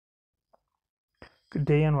Good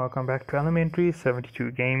day and welcome back to Elementary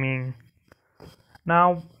 72 Gaming.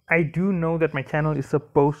 Now, I do know that my channel is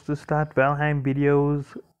supposed to start Valheim videos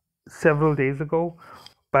several days ago.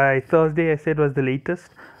 By Thursday, I said was the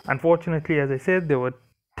latest. Unfortunately, as I said, there were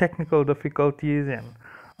technical difficulties and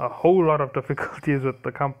a whole lot of difficulties with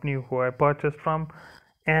the company who I purchased from,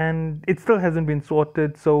 and it still hasn't been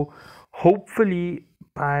sorted. So, hopefully,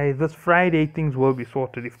 by this Friday, things will be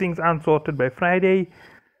sorted. If things aren't sorted by Friday,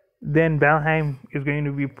 then Valheim is going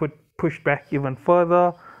to be pushed back even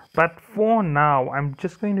further. But for now, I'm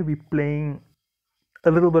just going to be playing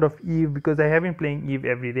a little bit of Eve because I have been playing Eve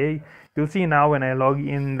every day. You'll see now when I log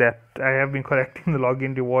in that I have been collecting the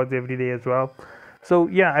login rewards every day as well. So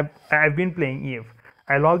yeah, I've been playing Eve.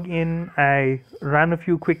 I log in, I run a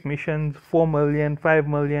few quick missions, 4 million, 5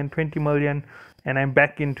 million, 20 million, and I'm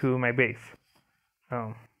back into my base.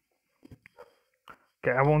 Um,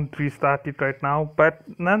 okay, I won't restart it right now, but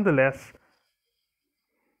nonetheless,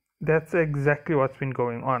 that's exactly what's been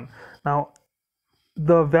going on. Now,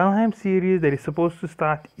 the Valheim series that is supposed to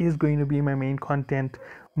start is going to be my main content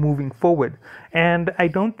moving forward. And I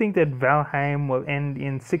don't think that Valheim will end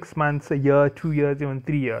in 6 months, a year, 2 years, even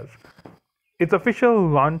 3 years. Its official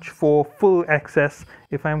launch for full access,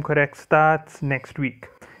 if I'm correct, starts next week.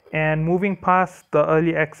 And moving past the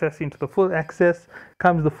early access into the full access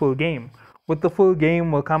comes the full game. With the full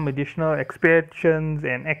game will come additional expansions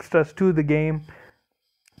and extras to the game.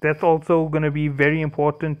 That's also going to be very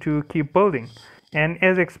important to keep building. And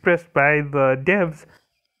as expressed by the devs,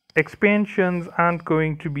 expansions aren't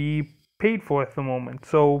going to be paid for at the moment.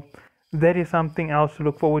 So that is something else to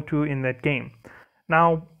look forward to in that game.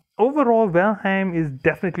 Now, overall, Valheim is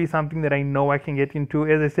definitely something that I know I can get into.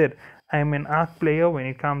 As I said, I'm an Ark player when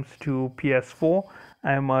it comes to PS4.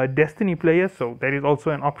 I'm a Destiny player, so that is also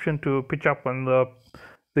an option to pitch up on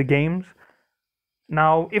the games.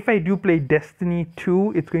 Now, if I do play Destiny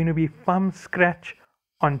 2, it's going to be from scratch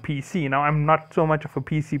on PC. Now, I'm not so much of a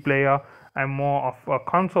PC player. I'm more of a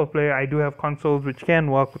console player. I do have consoles which can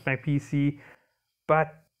work with my PC, but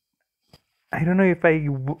I don't know if I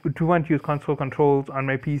do want to use console controls on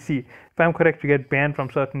my PC. If I'm correct, you get banned from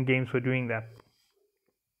certain games for doing that.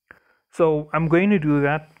 So I'm going to do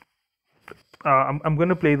that. I'm going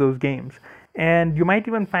to play those games. And you might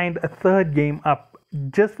even find a third game up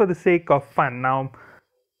just for the sake of fun. Now,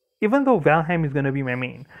 even though Valheim is going to be my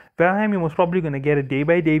main, Valheim, you're most probably going to get a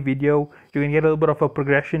day-by-day video. You're going to get a little bit of a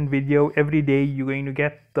progression video every day. You're going to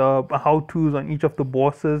get the how-tos on each of the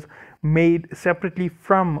bosses made separately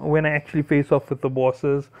from when I actually face off with the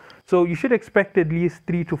bosses. So you should expect at least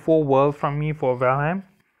 3 to 4 worlds from me for Valheim.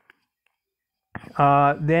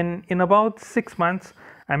 Then in about 6 months,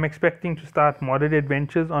 I'm expecting to start modded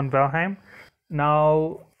adventures on Valheim.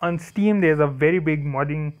 Now on Steam, there's a very big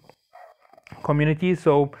modding community,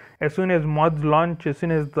 so as soon as mods launch, as soon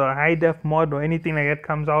as the high def mod or anything like that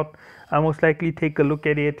comes out, I'll most likely take a look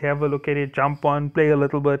at it, have a look at it, jump on, play a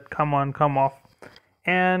little bit, come on, come off.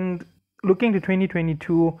 And looking to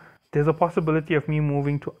 2022, there's a possibility of me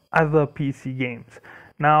moving to other PC games.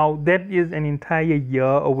 Now that is an entire year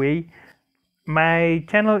away. My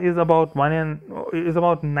channel is about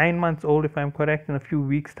 9 months old, if I'm correct, in a few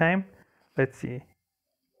weeks time. Let's see,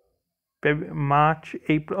 March,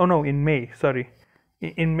 April, oh no, in May, sorry.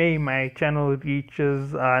 In May, my channel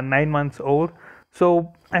reaches 9 months old.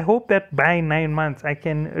 So I hope that by 9 months I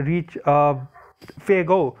can reach a fair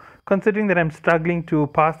goal. Considering that I'm struggling to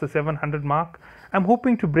pass the 700 mark, I'm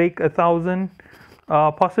hoping to break 1,000,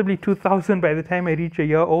 possibly 2,000 by the time I reach a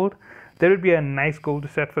year old. That would be a nice goal to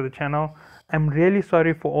set for the channel. I'm really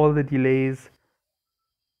sorry for all the delays.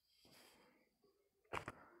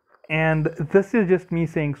 And this is just me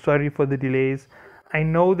saying sorry for the delays. I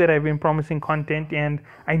know that I've been promising content, and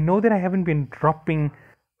I know that I haven't been dropping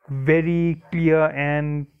very clear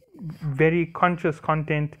and very conscious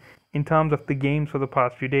content in terms of the games for the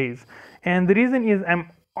past few days. And the reason is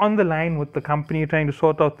I'm on the line with the company trying to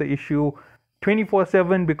sort out the issue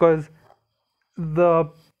 24/7 because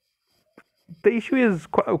the issue is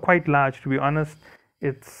quite large, to be honest.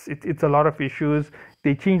 It's a lot of issues.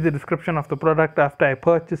 They changed the description of the product after I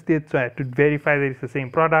purchased it, so I had to verify that it's the same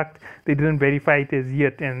product. They didn't verify it as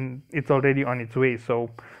yet, and it's already on its way, so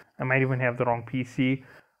I might even have the wrong PC.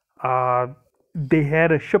 They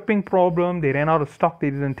had a shipping problem. They ran out of stock. They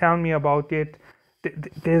didn't tell me about it.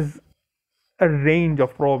 There's a range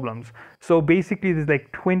of problems. So basically, there's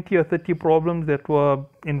like 20 or 30 problems that were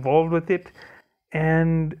involved with it,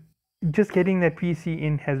 and just getting that PC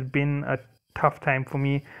in has been a tough time for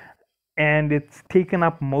me, and it's taken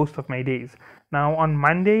up most of my days. Now on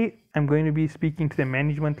Monday, I'm going to be speaking to the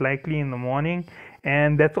management likely in the morning,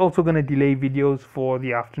 and that's also going to delay videos for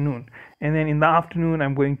the afternoon. And then in the afternoon,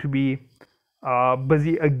 I'm going to be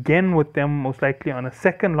busy again with them, most likely on a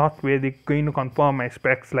second lot where they're going to confirm my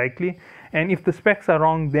specs likely. And if the specs are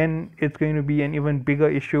wrong, then it's going to be an even bigger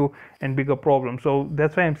issue and bigger problem. So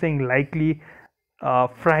that's why I'm saying likely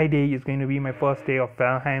Friday is going to be my first day of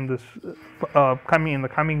Valheim this coming in the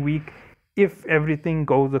coming week, if everything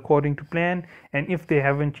goes according to plan and if they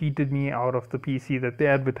haven't cheated me out of the PC that they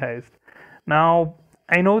advertised. Now,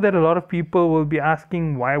 I know that a lot of people will be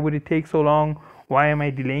asking, why would it take so long? Why am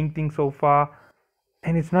I delaying things so far?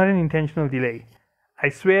 And it's not an intentional delay. I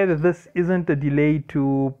swear that this isn't a delay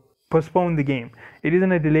to postpone the game. It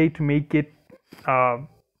isn't a delay to make it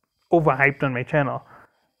overhyped on my channel.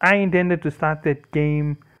 I intended to start that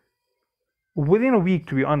game within a week,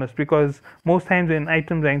 to be honest, because most times when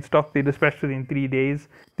items are in stock, they dispatch within 3 days.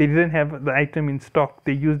 They didn't have the item in stock.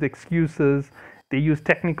 They used excuses. They used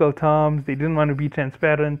technical terms. They didn't want to be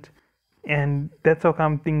transparent. And that's how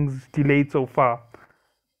come things delayed so far.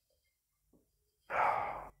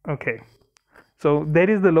 Okay. So that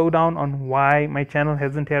is the lowdown on why my channel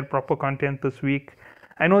hasn't had proper content this week.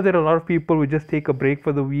 I know that a lot of people would just take a break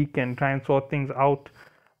for the week and try and sort things out,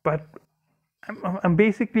 but I'm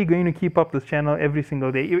basically going to keep up this channel every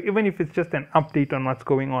single day, even if it's just an update on what's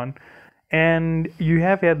going on. And you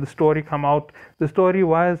have had the story come out. The story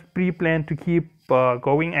was pre-planned to keep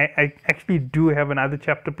going. I actually do have another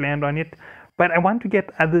chapter planned on it, but I want to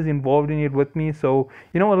get others involved in it with me. So,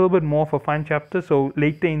 a little bit more of a fun chapter. So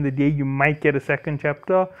later in the day, you might get a second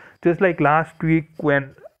chapter. Just like last week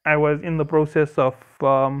when I was in the process of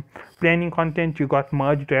planning content, you got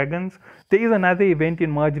Merge Dragons. There is another event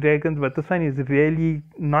in Merge Dragons, but this one is really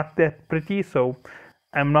not that pretty, so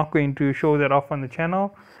I'm not going to show that off on the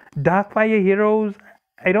channel. Darkfire Heroes,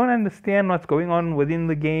 I don't understand what's going on within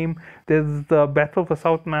the game. There's the Battle for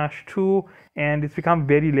South Marsh 2, and it's become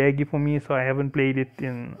very laggy for me, so I haven't played it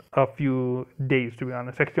in a few days, to be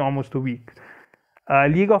honest, actually almost a week.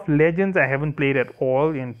 League of Legends, I haven't played at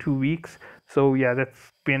all in 2 weeks, so yeah,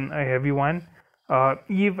 that's been a heavy one.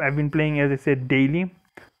 Eve, I've been playing, as I said, daily,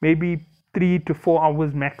 maybe 3 to 4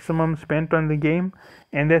 hours maximum spent on the game,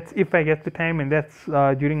 and that's if I get the time, and that's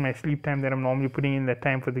during my sleep time that I'm normally putting in that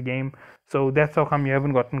time for the game. So that's how come you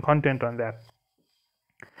haven't gotten content on that.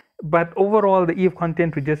 But overall, the Eve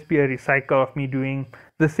content would just be a recycle of me doing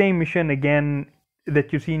the same mission again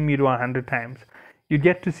that you've seen me do 100 times. You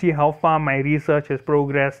get to see how far my research has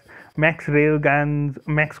progressed. Max railguns,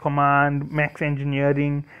 max command, max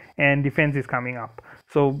engineering, and defense is coming up.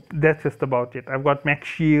 So that's just about it. I've got max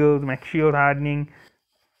shields, max shield hardening.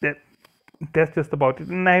 That's just about it.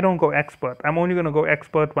 And I don't go expert. I'm only going to go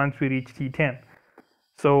expert once we reach T10.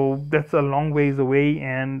 So that's a long ways away,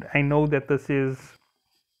 and I know that this is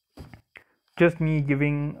just me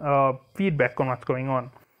giving feedback on what's going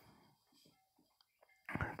on.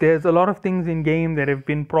 There's a lot of things in game that have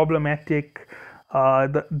been problematic.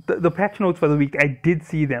 The patch notes for the week, I did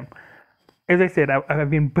see them. As I said, I've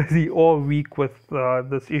been busy all week with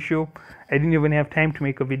this issue. I didn't even have time to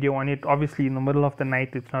make a video on it. Obviously, in the middle of the night,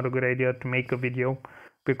 it's not a good idea to make a video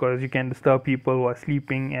because you can disturb people who are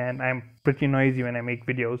sleeping, and I'm pretty noisy when I make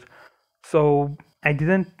videos. So I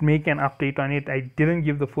didn't make an update on it. I didn't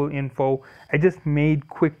give the full info. I just made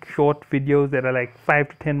quick, short videos that are like 5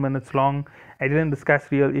 to 10 minutes long. I didn't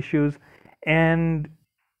discuss real issues, and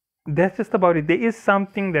that's just about it. There is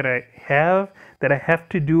something that I have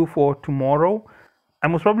to do for tomorrow.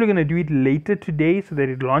 I'm most probably going to do it later today so that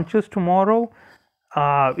it launches tomorrow.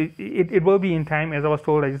 It will be in time. As I was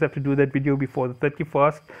told, I just have to do that video before the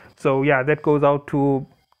 31st. So yeah, that goes out to,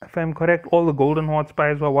 if I'm correct, all the Golden Horde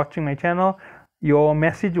spies who are watching my channel. Your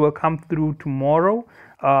message will come through tomorrow.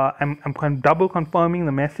 I'm double confirming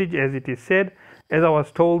the message as it is said. As I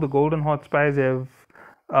was told, the Golden Horde spies have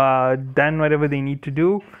done whatever they need to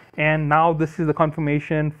do, and now this is the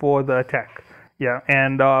confirmation for the attack. Yeah,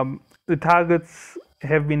 and the targets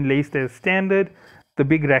have been laced as standard. The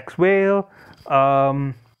big Rex whale,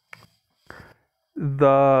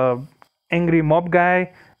 the angry mob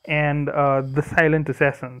guy, and the silent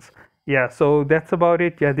assassins. Yeah, so that's about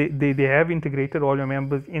it. Yeah, they have integrated all your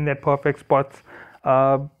members in that perfect spots,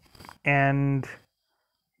 and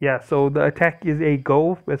yeah, so the attack is a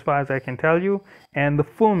go as far as I can tell you, and the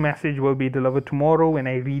full message will be delivered tomorrow when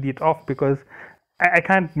I read it off, because I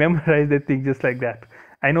can't memorize that thing just like that.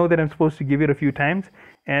 I know that I'm supposed to give it a few times,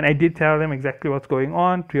 and I did tell them exactly what's going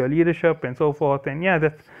on to your leadership and so forth, and yeah,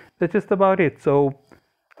 that's just about it. So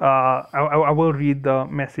I will read the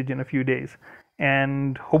message in a few days,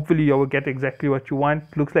 and hopefully you will get exactly what you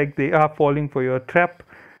want. Looks like they are falling for your trap.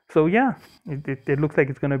 So yeah, it looks like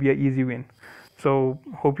it's going to be an easy win. So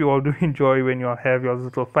hope you all do enjoy when you all have your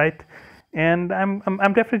little fight, and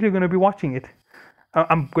I'm definitely going to be watching it.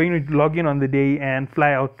 I'm going to log in on the day and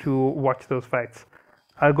fly out to watch those fights.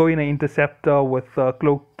 I'll go in an interceptor with a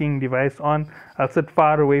cloaking device on. I'll sit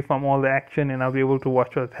far away from all the action and I'll be able to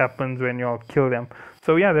watch what happens when you all kill them.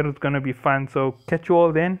 So yeah, that is going to be fun. So catch you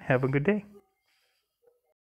all then. Have a good day.